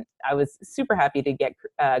 I was super happy to get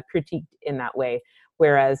critiqued in that way.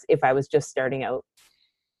 Whereas if I was just starting out,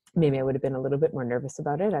 maybe I would have been a little bit more nervous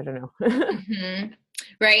about it. I don't know.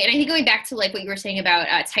 Right. And I think going back to like what you were saying about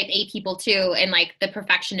type A people too, and like the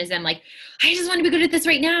perfectionism, like, I just want to be good at this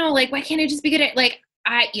right now. Like, why can't I just be good at, like,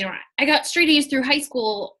 I got straight A's through high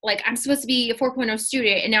school. Like I'm supposed to be a 4.0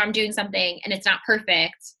 student and now I'm doing something and it's not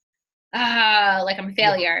perfect. Like I'm a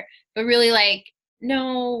failure. But really like,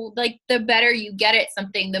 no, like the better you get at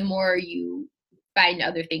something, the more you find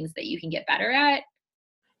other things that you can get better at.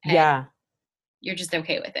 And you're just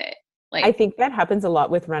okay with it. Like, I think that happens a lot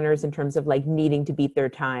with runners in terms of like needing to beat their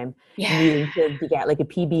time, needing to get like a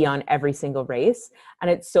PB on every single race.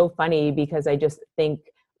 And it's so funny because I just think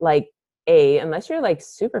like, unless you're like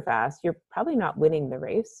super fast, you're probably not winning the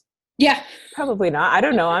race. Yeah. Probably not. I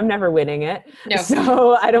don't know. I'm never winning it. No.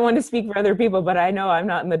 So I don't want to speak for other people, but I know I'm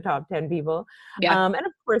not in the top 10 people. Yeah. And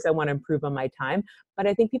of course I want to improve on my time, but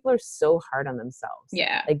I think people are so hard on themselves.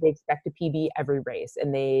 Yeah. Like they expect a PB every race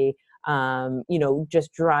and they,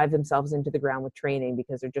 just drive themselves into the ground with training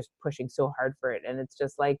because they're just pushing so hard for it. And it's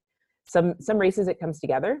just like some races it comes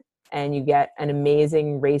together and you get an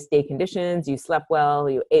amazing race day conditions. You slept well,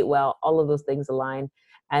 you ate well, all of those things align.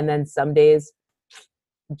 And then some days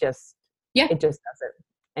just it just doesn't,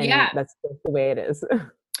 and that's just the way it is.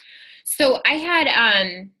 So I had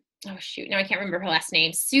oh shoot, now I can't remember her last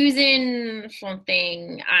name, Susan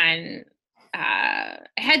something on I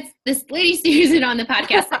had this lady Susan on the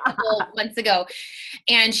podcast a couple months ago,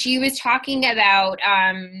 and she was talking about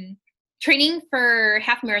training for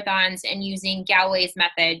half marathons and using Galloway's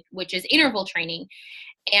method, which is interval training.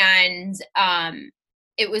 And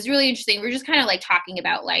it was really interesting. We were just kind of like talking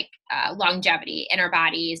about like longevity in our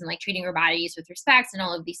bodies and like treating our bodies with respect and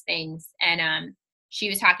all of these things. And she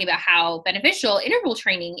was talking about how beneficial interval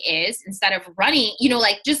training is instead of running,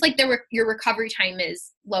 like just like your recovery time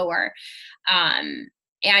is lower.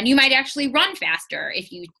 And you might actually run faster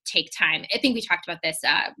if you take time. I think we talked about this,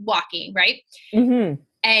 walking, right? Mm-hmm.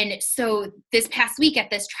 And so this past week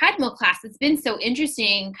at this treadmill class, it's been so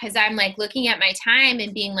interesting because I'm like looking at my time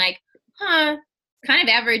and being like, kind of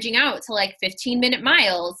averaging out to like 15-minute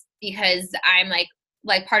miles because I'm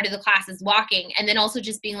like part of the class is walking. And then also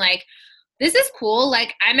just being like, this is cool.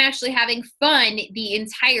 Like I'm actually having fun the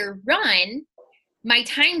entire run. My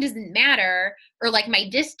time doesn't matter, or like my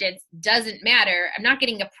distance doesn't matter. I'm not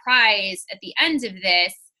getting a prize at the end of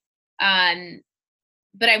this.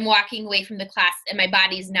 But I'm walking away from the class and my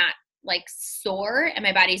body's not like sore and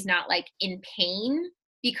my body's not like in pain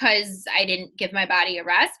because I didn't give my body a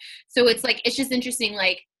rest. So it's like, it's just interesting.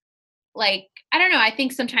 Like, I don't know. I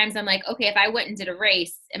think sometimes I'm like, okay, if I went and did a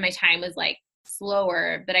race and my time was like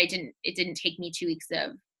slower, but it didn't take me 2 weeks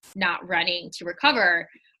of not running to recover.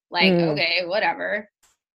 Like, okay, whatever.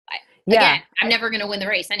 Again, I'm never going to win the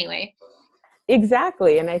race anyway.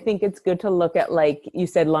 Exactly. And I think it's good to look at, like you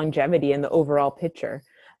said, longevity and the overall picture.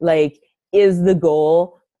 Like, is the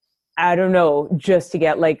goal, I don't know, just to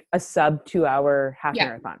get like a sub 2 hour half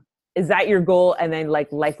marathon? Is that your goal? And then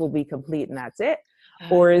like life will be complete and that's it?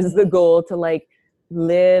 Or is the goal to like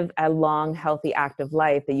live a long, healthy, active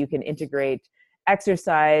life that you can integrate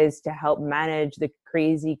exercise to help manage the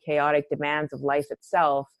crazy, chaotic demands of life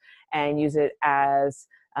itself and use it as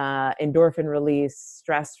endorphin release,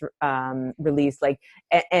 stress release? Like,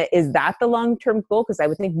 is that the long-term goal? Because I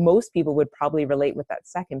would think most people would probably relate with that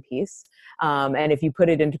second piece. And if you put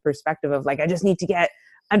it into perspective of like, I just need to get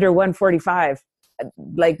under 145,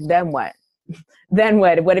 like then what? Then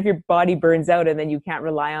what? What if your body burns out and then you can't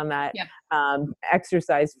rely on that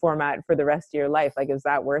exercise format for the rest of your life? Like, is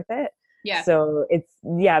that worth it? Yeah. So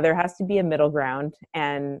there has to be a middle ground.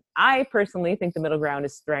 And I personally think the middle ground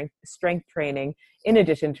is strength training in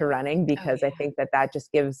addition to running, because I think that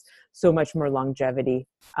just gives so much more longevity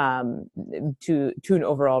to an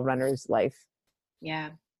overall runner's life. Yeah.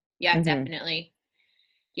 Yeah, definitely.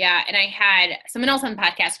 Yeah. And I had someone else on the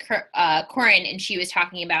podcast, Corin, and she was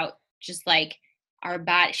talking about just like our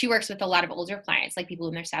body. She works with a lot of older clients, like people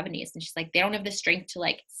in their 70s. And she's like, they don't have the strength to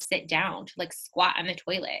like sit down, to like squat on the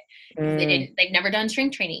toilet. They've never done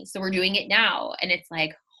strength training. So we're doing it now. And it's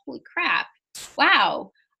like, holy crap.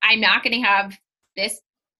 Wow. I'm not going to have this.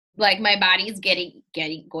 Like my body's going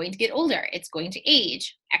to get older. It's going to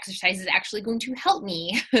age. Exercise is actually going to help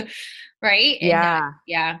me. Right. And,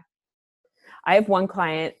 yeah. I have one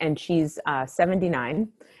client and she's 79.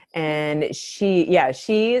 And she's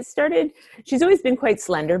always been quite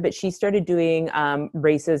slender, but she started doing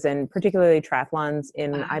races and particularly triathlons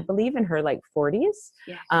in, I believe in her like 40s.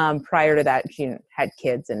 Prior to that, she had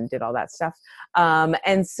kids and did all that stuff.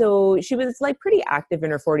 And so she was like pretty active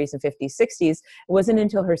in her 40s and 50s, 60s. It wasn't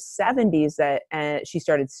until her 70s that she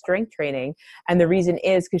started strength training. And the reason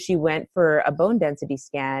is because she went for a bone density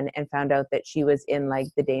scan and found out that she was in like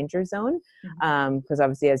the danger zone. Because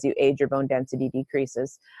obviously as you age, your bone density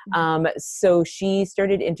decreases. So she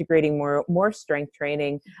started integrating more strength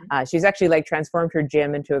training. She's actually like transformed her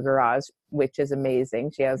gym into a garage, which is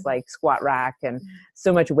amazing. She has like squat rack and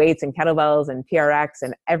so much weights and kettlebells and TRX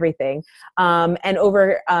and everything. And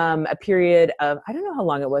over a period of, I don't know how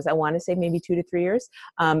long it was, I want to say maybe 2 to 3 years,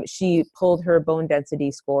 she pulled her bone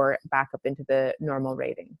density score back up into the normal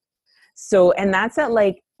rating. So, and that's at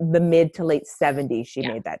like the mid to late 70s, she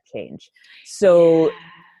made that change. So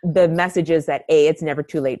the message is that it's never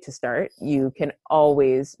too late to start. You can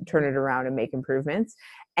always turn it around and make improvements.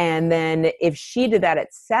 And then if she did that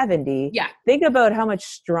at 70, think about how much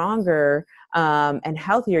stronger and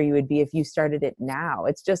healthier you would be if you started it now.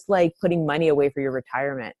 It's just like putting money away for your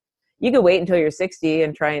retirement. You could wait until you're 60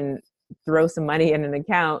 and try and throw some money in an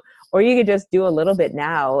account, or you could just do a little bit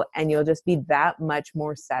now and you'll just be that much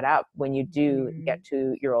more set up when you do get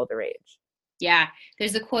to your older age. Yeah.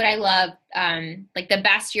 There's a quote I love, like the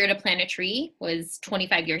best year to plant a tree was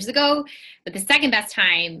 25 years ago, but the second best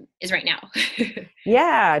time is right now.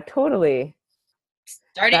 Yeah, totally.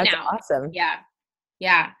 Start it now. Awesome. Yeah.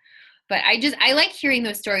 Yeah. But I like hearing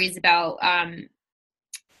those stories about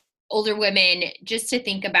older women, just to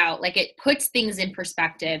think about, like, it puts things in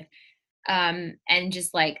perspective. And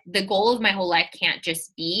just like the goal of my whole life can't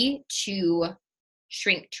just be to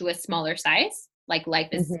shrink to a smaller size. Like life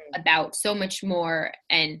is about so much more,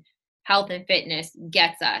 and health and fitness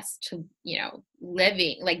gets us to,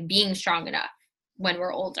 living, like being strong enough when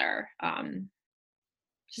we're older.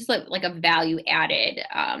 Just like a value added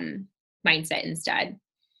mindset instead.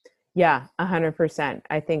 Yeah, 100%.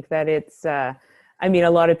 I think that it's, a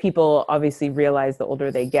lot of people obviously realize the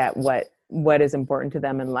older they get what is important to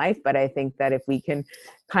them in life. But I think that if we can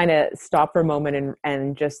kind of stop for a moment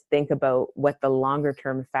and just think about what the longer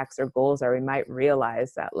term effects or goals are, we might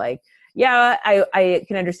realize that, like, I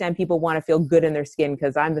can understand people want to feel good in their skin,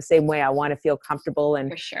 because I'm the same way. I want to feel comfortable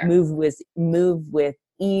and move with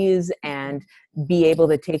ease and be able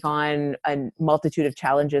to take on a multitude of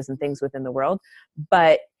challenges and things within the world.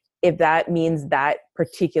 But if that means that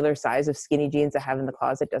particular size of skinny jeans I have in the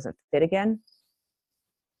closet doesn't fit again,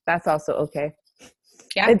 that's also okay.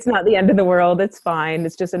 Yeah. It's not the end of the world. It's fine.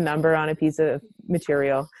 It's just a number on a piece of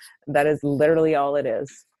material. That is literally all it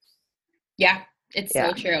is. Yeah, it's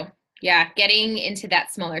so true. Yeah, getting into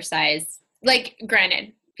that smaller size, like,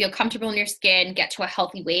 granted, feel comfortable in your skin, get to a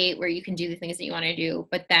healthy weight where you can do the things that you want to do.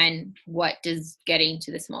 But then what does getting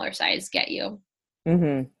to the smaller size get you?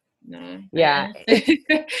 No. Yeah.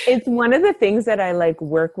 It's one of the things that I like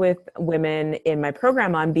work with women in my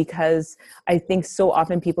program on, because I think so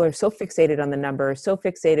often people are so fixated on the number, so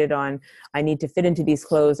fixated on, I need to fit into these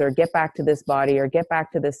clothes or get back to this body or get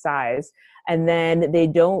back to this size. And then they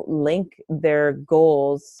don't link their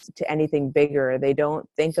goals to anything bigger. They don't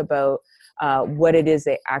think about what it is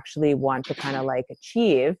they actually want to kind of like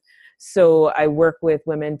achieve. So I work with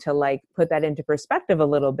women to like put that into perspective a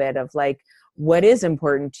little bit of like, what is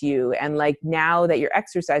important to you? And like, now that you're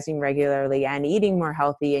exercising regularly and eating more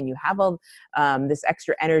healthy and you have all this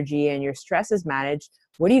extra energy and your stress is managed,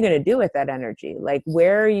 what are you going to do with that energy? Like,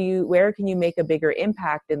 where can you make a bigger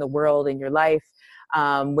impact in the world, in your life?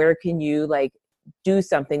 Where can you like do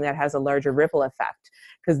something that has a larger ripple effect?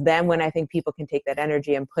 Because then when I think people can take that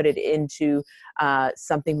energy and put it into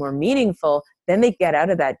something more meaningful, then they get out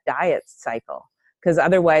of that diet cycle. Because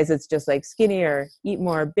otherwise it's just like skinnier, eat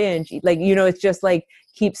more, binge, eat, like, it's just like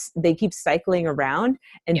they keep cycling around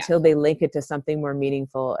until they link it to something more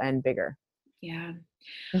meaningful and bigger. Yeah.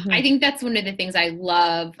 I think that's one of the things I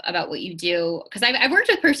love about what you do. Because I've worked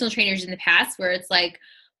with personal trainers in the past where it's like,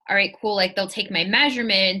 all right, cool. Like, they'll take my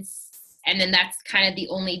measurements and then that's kind of the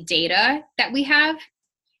only data that we have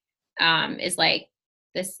is like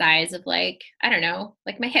the size of, like, I don't know,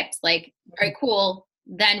 like my hips. Like, all right, cool.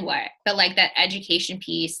 Then what? But like that education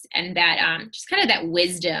piece and that just kind of that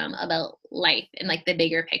wisdom about life and like the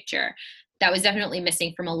bigger picture, that was definitely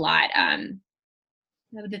missing from a lot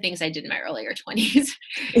of the things I did in my earlier 20s.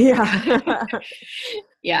 Yeah.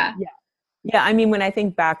 I mean, when I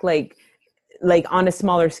think back, like on a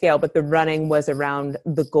smaller scale, but the running was around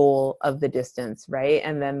the goal of the distance, right?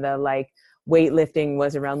 And then the like weightlifting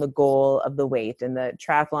was around the goal of the weight, and the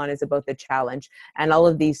triathlon is about the challenge, and all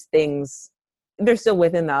of these things, they're still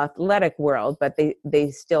within the athletic world, but they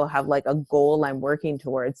still have like a goal I'm working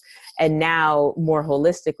towards. And now, more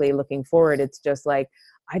holistically looking forward, it's just like,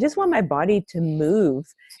 I just want my body to move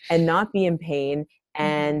and not be in pain.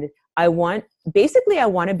 And I want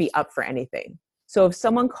to be up for anything. So if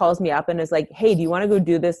someone calls me up and is like, hey, do you want to go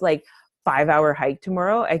do this like 5-hour hike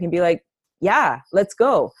tomorrow? I can be like, yeah, let's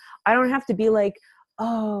go. I don't have to be like,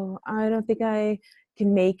 oh, I don't think I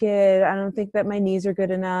can make it. I don't think that my knees are good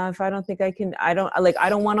enough. I don't think I can, I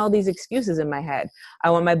don't want all these excuses in my head. I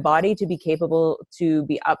want my body to be capable to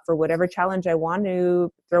be up for whatever challenge I want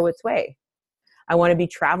to throw its way. I want to be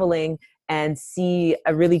traveling and see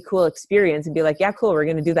a really cool experience and be like, yeah, cool, we're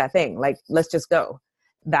going to do that thing. Like, let's just go.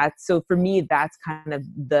 So for me, that's kind of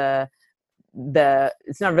the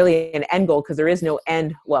it's not really an end goal because there is no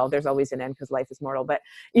end. Well, there's always an end because life is mortal, but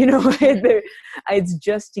it's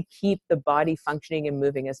just to keep the body functioning and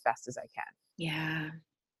moving as best as I can. Yeah.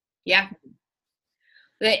 Yeah.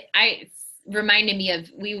 But reminded me of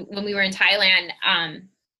when we were in Thailand, I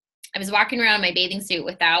was walking around in my bathing suit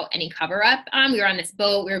without any cover up. We were on this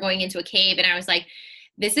boat, we were going into a cave, and I was like,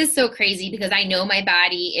 this is so crazy because I know my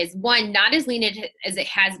body is, one, not as lean as it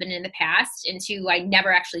has been in the past, and two, I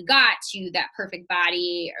never actually got to that perfect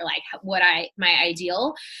body or like my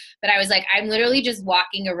ideal. But I was like, I'm literally just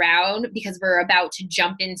walking around because we're about to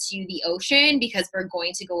jump into the ocean because we're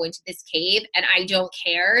going to go into this cave, and I don't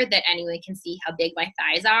care that anyone can see how big my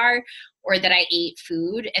thighs are or that I ate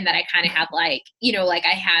food and that I kind of have like, like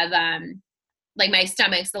I have like my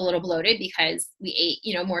stomach's a little bloated because we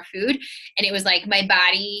ate, more food. And it was like, my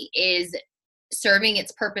body is serving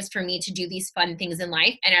its purpose for me to do these fun things in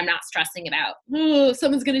life. And I'm not stressing about, oh,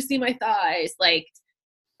 someone's going to see my thighs. Like,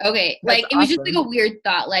 okay. That's like, it was just awesome. like a weird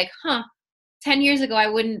thought, like, 10 years ago,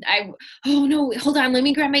 oh no, hold on. Let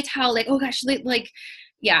me grab my towel. Like, oh gosh, like,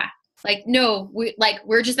 yeah. Like, no,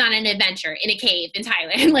 we're just on an adventure in a cave in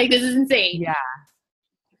Thailand. Like, this is insane. Yeah.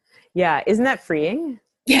 Yeah. Isn't that freeing?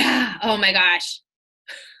 Yeah. Oh my gosh.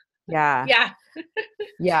 Yeah. Yeah.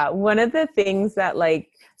 Yeah. One of the things that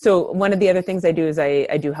one of the other things I do is I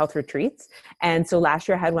do health retreats. And so last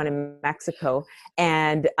year I had one in Mexico,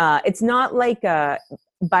 and it's not like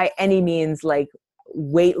by any means like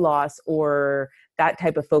weight loss or that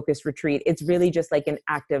type of focused retreat. It's really just like an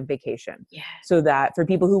active vacation. Yeah. So that for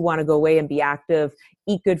people who want to go away and be active,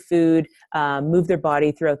 eat good food, move their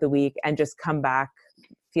body throughout the week, and just come back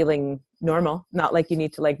feeling normal, not like you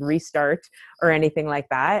need to like restart or anything like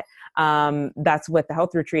that. That's what the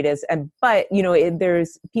health retreat is. But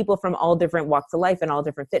there's people from all different walks of life and all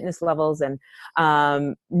different fitness levels. And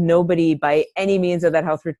nobody by any means of that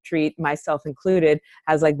health retreat, myself included,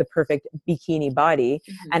 has like the perfect bikini body.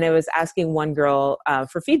 Mm-hmm. And I was asking one girl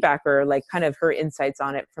for feedback or like kind of her insights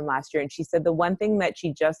on it from last year. And she said the one thing that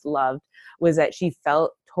she just loved was that she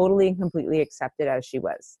felt totally and completely accepted as she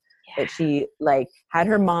was. That she like had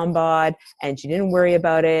her mom bod and she didn't worry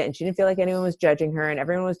about it, and she didn't feel like anyone was judging her and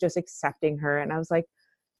everyone was just accepting her. And I was like,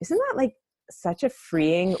 isn't that like such a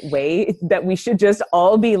freeing way that we should just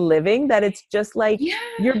all be living? That it's just like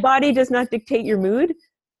your body does not dictate your mood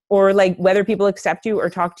or like whether people accept you or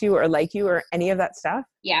talk to you or like you or any of that stuff.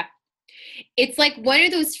 Yeah. It's like one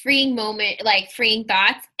of those freeing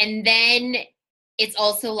thoughts. And then it's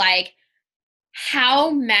also like, how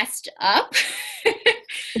messed up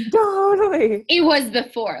totally it was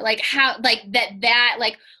before. Like how, like that,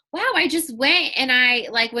 like, wow, I just went and I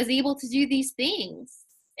like was able to do these things.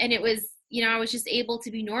 And it was, I was just able to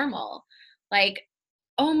be normal. Like,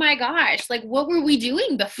 oh my gosh, like what were we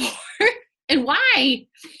doing before and why?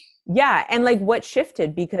 Yeah. And like what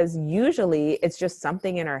shifted, because usually it's just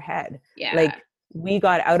something in our head. Yeah. Like we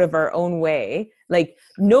got out of our own way. Like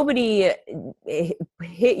nobody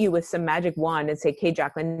hit you with some magic wand and say, okay,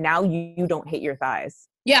 Jacqueline, now you don't hit your thighs.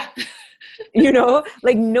 Yeah.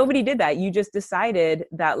 Like nobody did that. You just decided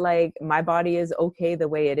that like my body is okay the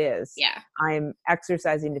way it is. Yeah. I'm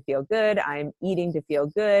exercising to feel good. I'm eating to feel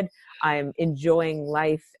good. I'm enjoying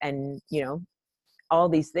life and, all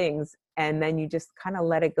these things. And then you just kind of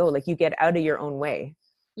let it go. Like you get out of your own way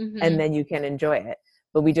and then you can enjoy it.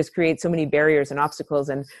 But we just create so many barriers and obstacles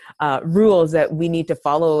and rules that we need to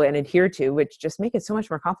follow and adhere to, which just make it so much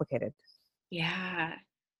more complicated. Yeah.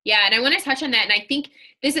 Yeah. And I want to touch on that. And I think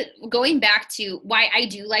this is going back to why I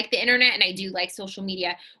do like the internet and I do like social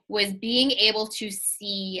media, was being able to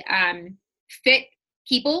see fit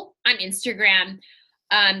people on Instagram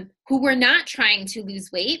who were not trying to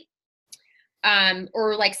lose weight.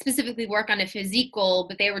 Or like specifically work on a physique goal,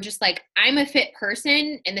 but they were just like, I'm a fit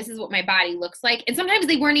person and this is what my body looks like. And sometimes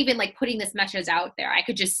they weren't even like putting this message out there. I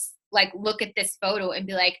could just like look at this photo and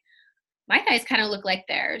be like, my thighs kind of look like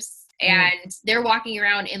theirs. And they're walking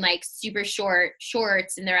around in like super short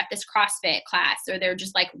shorts and they're at this CrossFit class, or they're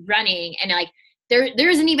just like running and like, there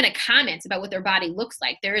isn't even a comment about what their body looks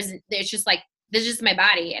like. It's just like, this is just my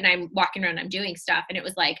body and I'm walking around, I'm doing stuff. And it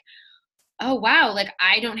was like, oh, wow, like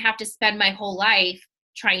I don't have to spend my whole life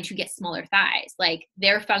trying to get smaller thighs. Like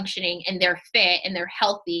they're functioning and they're fit and they're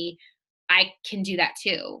healthy. I can do that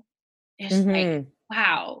too. It's like,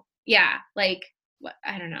 wow. Yeah. Like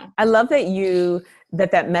I don't know. I love that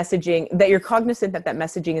that messaging, that you're cognizant that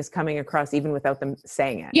messaging is coming across even without them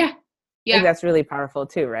saying it. Yeah. Yeah. Like, that's really powerful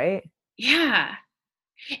too, right? Yeah.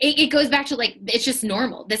 It goes back to like, it's just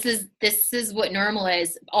normal. This is what normal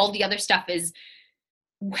is. All the other stuff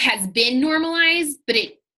has been normalized, but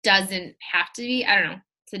it doesn't have to be. I don't know.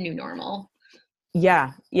 It's a new normal.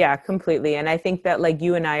 Yeah, completely. And I think that like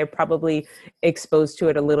you and I are probably exposed to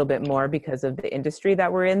it a little bit more because of the industry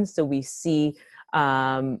that we're in. So we see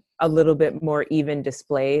a little bit more even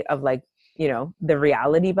display of like, the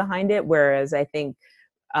reality behind it. Whereas I think,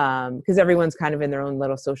 because everyone's kind of in their own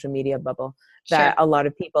little social media bubble, that Sure. a lot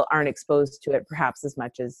of people aren't exposed to it perhaps as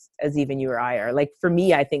much as even you or I are. Like for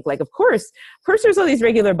me, I think like, of course there's all these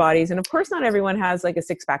regular bodies, and of course not everyone has like a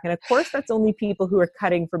six pack. And of course that's only people who are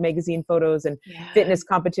cutting for magazine photos and fitness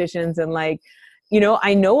competitions. And like,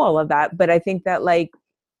 I know all of that, but I think that like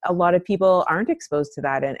a lot of people aren't exposed to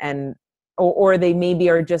that, or they maybe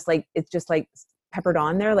are just like, it's just like peppered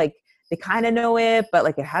on there. Like they kind of know it, but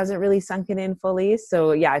like it hasn't really sunken in fully.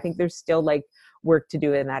 So yeah, I think there's still like work to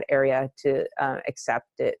do in that area to accept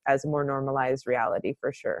it as a more normalized reality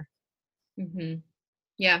for sure. Mm-hmm.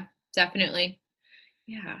 Yeah, definitely.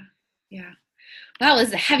 Yeah. Well, it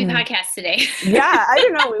was a heavy podcast today. Yeah, I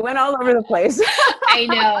don't know. We went all over the place. I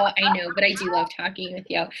know, but I do love talking with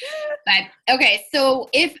you. But okay, so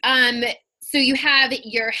if so you have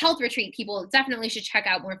your health retreat, people definitely should check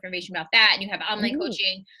out more information about that. And you have online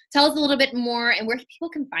coaching. Tell us a little bit more and where people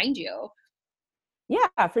can find you.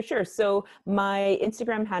 Yeah, for sure. So my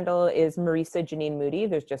Instagram handle is Marisa Janine Moody.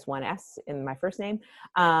 There's just one S in my first name.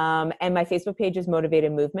 And my Facebook page is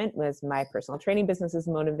Motivated Movement, was my personal training business is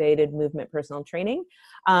Motivated Movement Personal Training.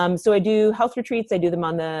 So I do health retreats. I do them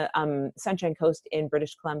on the Sunshine Coast in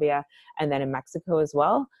British Columbia and then in Mexico as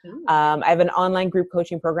well. I have an online group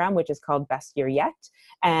coaching program, which is called Best Year Yet.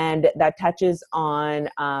 And that touches on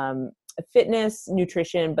fitness,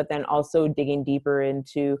 nutrition, but then also digging deeper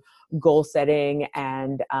into goal setting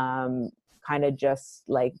and kind of just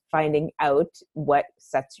like finding out what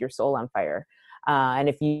sets your soul on fire. And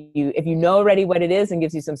if you know already what it is and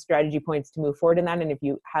gives you some strategy points to move forward in that, and if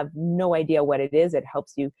you have no idea what it is, it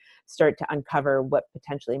helps you start to uncover what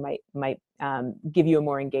potentially might give you a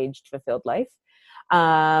more engaged, fulfilled life.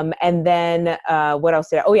 And then what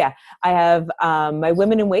else I have my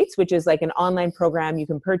Women in Weights, which is like an online program you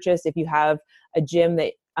can purchase if you have a gym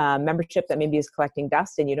that membership that maybe is collecting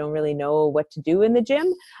dust and you don't really know what to do in the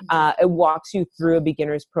gym. It walks you through a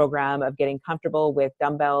beginner's program of getting comfortable with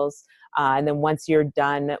dumbbells. And then once you're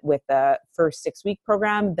done with the first 6-week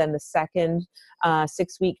program, then the second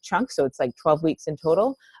 6-week chunk, so it's like 12 weeks in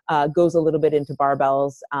total, goes a little bit into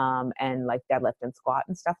barbells and like deadlift and squat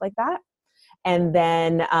and stuff like that. And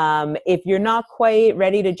then if you're not quite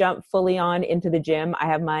ready to jump fully on into the gym, I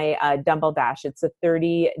have my Dumbbell Dash. It's a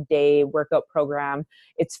 30-day workout program.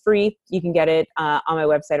 It's free. You can get it on my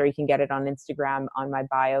website, or you can get it on Instagram on my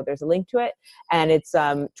bio. There's a link to it. And it's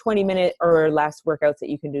 20-minute or less workouts that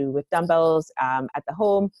you can do with dumbbells at the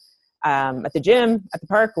home, at the gym, at the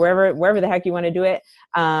park, wherever the heck you want to do it.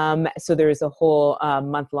 So there's a whole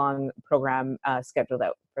month-long program scheduled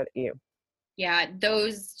out for you. Yeah,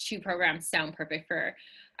 those 2 programs sound perfect for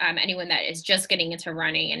anyone that is just getting into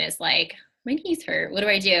running and is like, my knees hurt. What do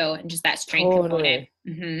I do? And just that strength component.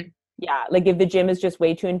 Mm-hmm. Yeah, like if the gym is just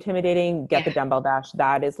way too intimidating, get the Dumbbell Dash.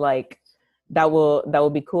 That is like, that will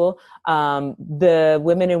be cool. The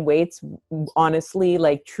Women in Weights, honestly,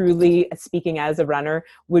 like truly speaking as a runner,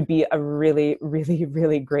 would be a really, really,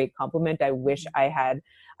 really great compliment. I wish I had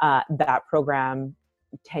that program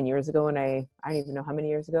 10 years ago when I don't even know how many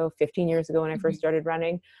years ago, 15 years ago when I first started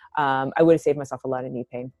running. I would have saved myself a lot of knee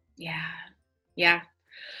pain. Yeah.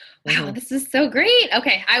 Wow, this is so great.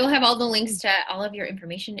 Okay, I will have all the links to all of your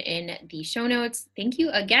information in the show notes. Thank you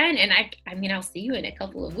again. And I mean, I'll see you in a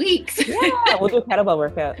couple of weeks. Yeah, we'll do a kettlebell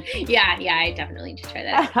workout. Yeah, I definitely need to try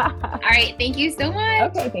that. All right, thank you so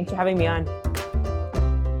much. Okay, thanks for having me on.